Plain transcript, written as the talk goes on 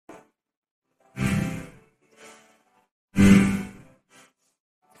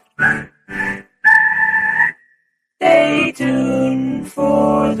tuned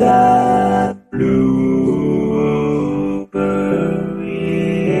for the blooper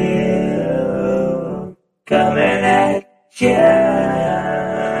reel coming at ya.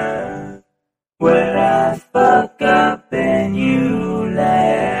 When I fuck up and you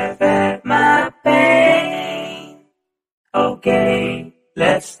laugh at my pain. Okay,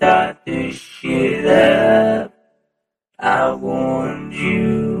 let's start this shit up. I warned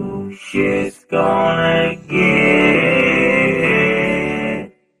you, shit's gonna get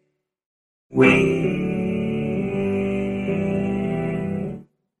weird.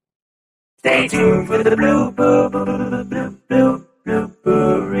 Stay tuned for the blooper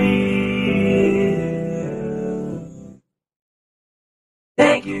reel.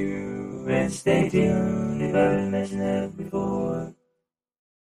 Thank you, and stay tuned if I've been mentioned that before.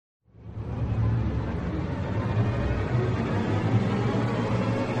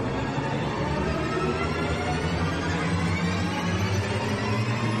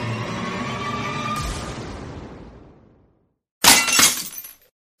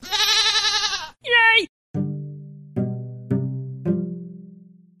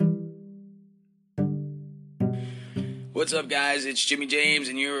 What's up, guys? It's Jimmy James,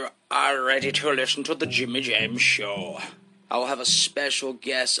 and you are ready to listen to the Jimmy James Show. I will have a special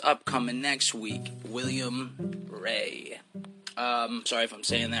guest upcoming next week, William Ray. Sorry if I'm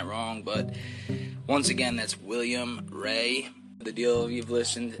saying that wrong, but once again, that's William Ray. The deal you've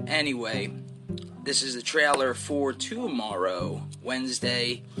listened. Anyway, this is the trailer for tomorrow,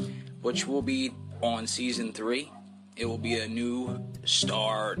 Wednesday, which will be on Season 3. It will be a new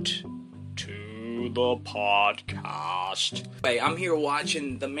start to the podcast. Hey, I'm here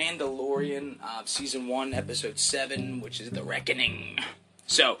watching The Mandalorian, Season 1, Episode 7, which is The Reckoning.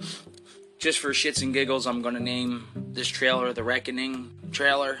 So, just for shits and giggles, I'm going to name this trailer The Reckoning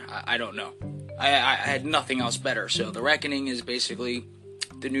trailer. I don't know. I had nothing else better. So, The Reckoning is basically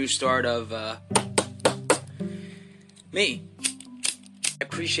the new start of me. I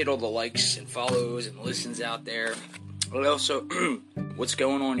appreciate all the likes and follows and listens out there. But also, what's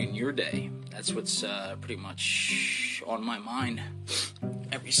going on in your day? That's what's pretty much on my mind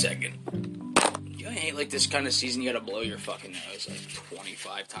every second. You hate like this kind of season, you gotta blow your fucking nose like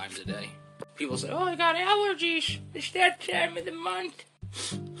 25 times a day. People say, oh, I got allergies. It's that time of the month.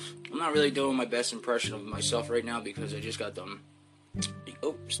 I'm not really doing my best impression of myself right now because I just got done.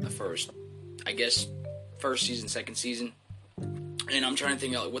 The first season, second season. And I'm trying to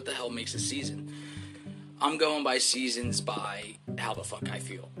think out like, what the hell makes a season. I'm going by seasons by how the fuck I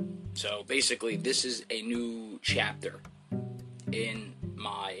feel. So basically, this is a new chapter in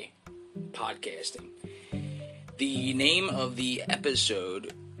my podcasting. The name of the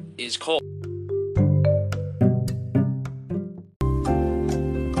episode is called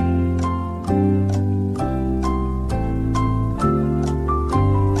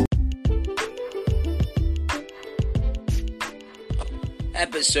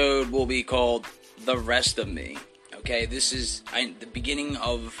episode will be called The Rest of Me. Okay, this is the beginning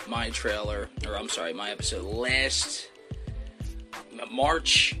of my trailer, my episode last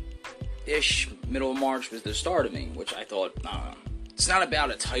March-ish, middle of March was the start of me, which I thought, it's not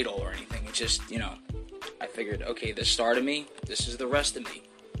about a title or anything, it's just, I figured, okay, the start of me, this is the rest of me.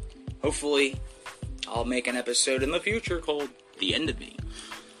 Hopefully, I'll make an episode in the future called The End of Me.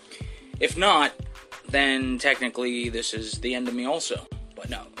 If not, then technically this is the end of me also. But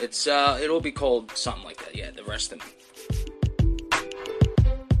no, it'll be called something like that, yeah, The Rest of Me.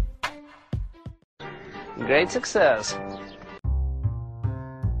 Great success.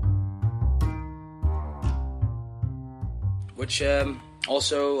 Which,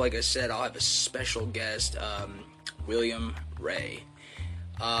 also, like I said, I'll have a special guest, William Ray.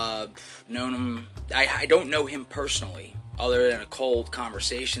 Known him, I don't know him personally, other than a cold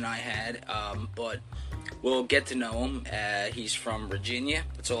conversation I had, but we'll get to know him. He's from Virginia.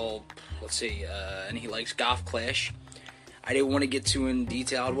 That's all. Let's see. And he likes Golf Clash. I didn't want to get too in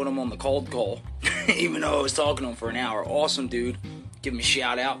detail with him on the cold call, even though I was talking to him for an hour. Awesome dude. Give him a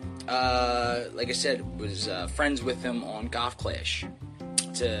shout out. Like I said, was friends with him on Golf Clash.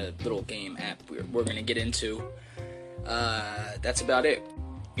 It's a little game app we're going to get into. That's about it.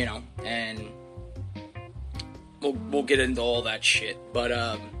 And we'll get into all that shit. But,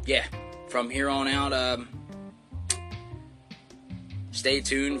 yeah. From here on out, stay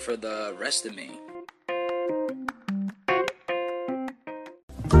tuned for the rest of me.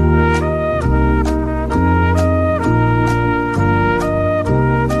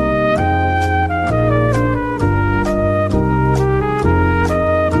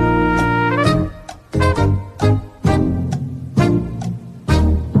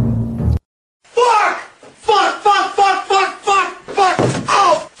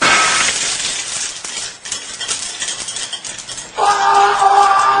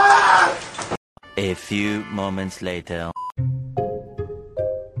 A few moments later.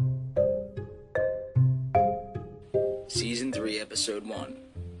 Season 3, Episode 1,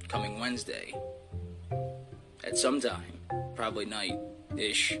 coming Wednesday. At some time, probably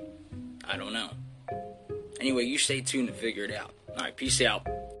night-ish, I don't know. Anyway, you stay tuned to figure it out. Alright, peace out.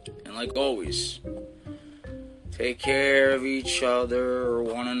 And like always, take care of each other, or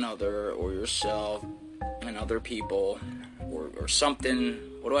one another, or yourself, and other people, or something.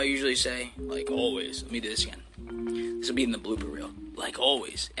 What do I usually say? Like always. Let me do this again. This will be in the blooper reel. Like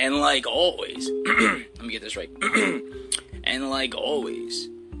always. And like always. Let me get this right. And like always,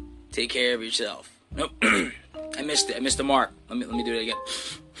 take care of yourself. Nope. I missed it. I missed the mark. Let me do it again.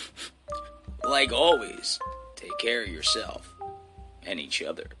 Like always, take care of yourself and each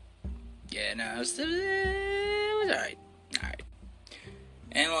other. Yeah, no, it was alright. Alright.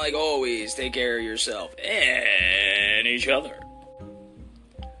 And like always, take care of yourself and each other.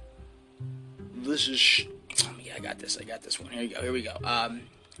 This is... yeah, I got this one. Here we go.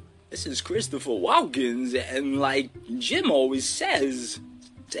 This is Christopher Watkins, and like Jim always says,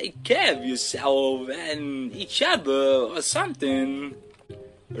 take care of yourself and each other or something.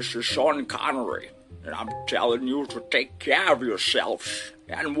 This is Sean Connery, and I'm telling you to take care of yourselves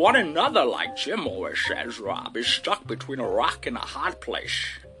and one another, like Jim always says, Rob, is stuck between a rock and a hard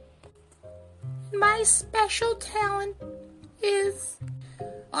place. My special talent is...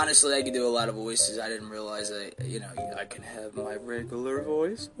 Honestly, I can do a lot of voices. I didn't realize I can have my regular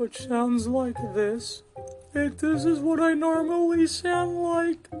voice, which sounds like this. This is what I normally sound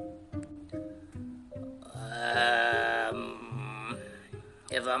like.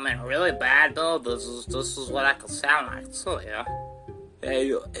 If I'm in really bad though, this is what I can sound like. So yeah.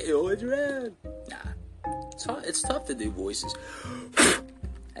 Hey, what's red? Nah, it's tough to do voices.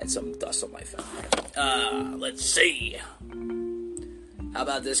 Had some dust on my phone. Let's see. How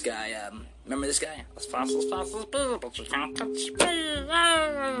about this guy? Remember this guy? As fast as possible, but you can't touch me.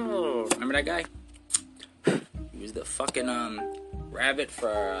 Remember that guy? He was the fucking rabbit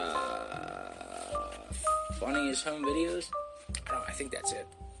for funniest home videos. I think that's it.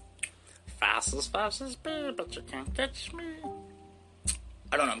 Fast as possible, but you can't touch me.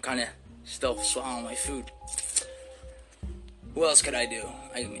 I don't know. I'm kind of still swallowing my food. Who else could I do?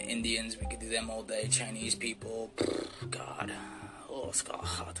 Indians, we could do them all day. Chinese people, God. Oh, it's got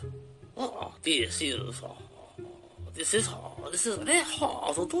hot. Oh, this is very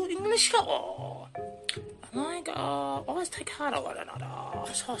hard to do English. Oh, like, always take heart of one another.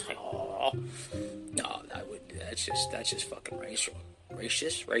 No, that's just fucking racial.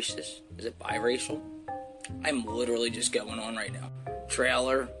 Racist? Is it biracial? I'm literally just going on right now.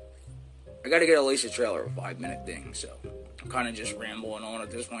 Trailer. I gotta get at least a trailer, a 5-minute thing, so I'm kind of just rambling on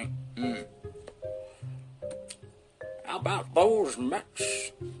at this point. How about those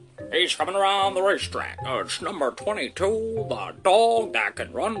Mets? He's coming around the racetrack. It's number 22, the dog that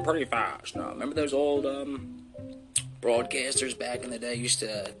can run pretty fast. Now, remember those old broadcasters back in the day? I used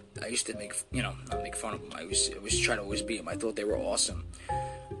to make, not make fun of them. I was trying to always beat them. I thought they were awesome.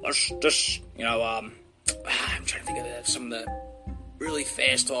 I'm trying to think of some of the really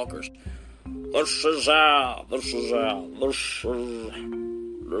fast talkers.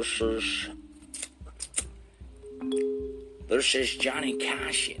 This is Johnny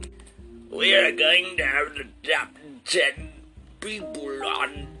Cashin. We are going to have the top 10 people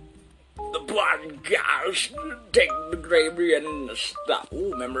on the podcast. Take the gravy and the stuff.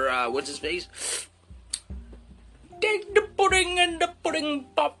 Oh, remember, what's his face? Take the pudding and the pudding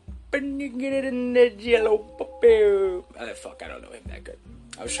pop and you get it in the jello pop. Fuck, I don't know him that good.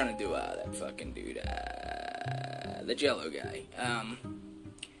 I was trying to do that fucking dude, the jello guy.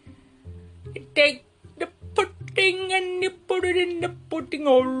 You take the pudding and you put it in the pudding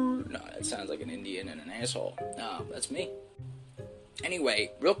hole. No, that sounds like an Indian and an asshole. No, that's me.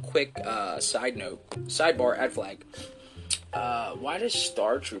 Anyway, real quick, sidebar, ad flag. Why does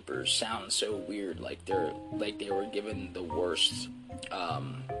Star Troopers sound so weird? Like they were given the worst. I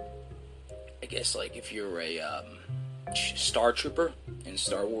guess like if you're a Star Trooper in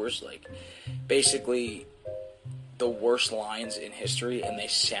Star Wars, like basically the worst lines in history, and they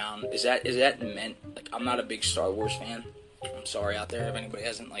sound. Is that meant? Like, I'm not a big Star Wars fan. I'm sorry out there if anybody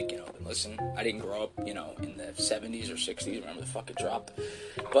hasn't been listening. I didn't grow up in the 70s or 60s. Remember the fuck it dropped,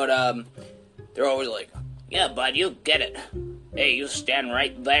 but they're always like, yeah, bud, you get it. Hey, you stand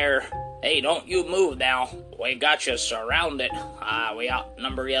right there. Hey, don't you move now. We got you surrounded. We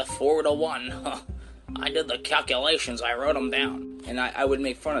outnumber you 4-1. I did the calculations. I wrote them down, and I would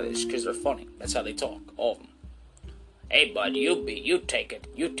make fun of this because they're funny. That's how they talk, all of them. Hey, bud, you take it.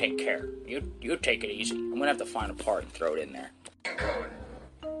 You take care. You take it easy. I'm gonna have to find a part and throw it in there.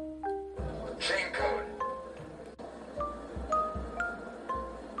 Chain code.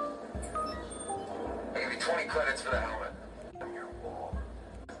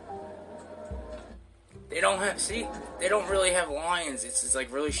 they don't really have lines. It's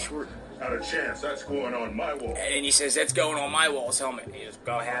like really short. Not a chance. That's going on my wall. And he says, that's going on my wall's helmet. He goes,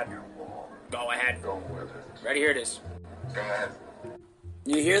 go ahead. Go ahead. Go with it. Ready, here it is. Go ahead.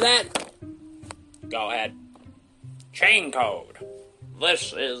 You hear that? Go ahead. Chain code.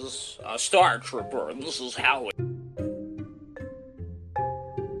 This is a Star Trooper, and this is how it...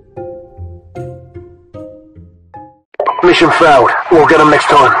 Mission failed. We'll get him next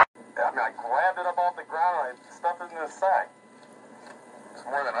time. I grabbed it up off the ground and I stuffed it in his sack. It's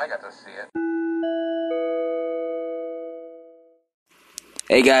more than I got to see it.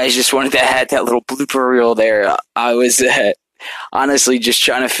 Hey guys, just wanted to add that little blooper reel there. I was honestly just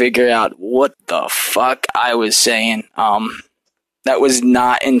trying to figure out what the fuck I was saying. That was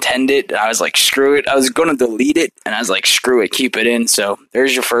not intended. I was like, screw it. I was going to delete it, and I was like, screw it, keep it in. So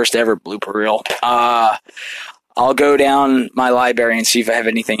there's your first ever blooper reel. I'll go down my library and see if I have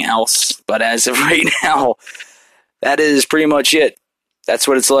anything else. But as of right now, that is pretty much it. That's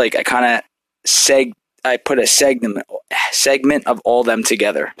what it's like. I put a segment of all them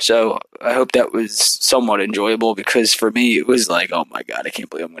together. So I hope that was somewhat enjoyable, because for me, it was like, oh my God, I can't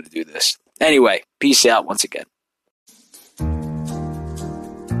believe I'm going to do this. Anyway, peace out once again.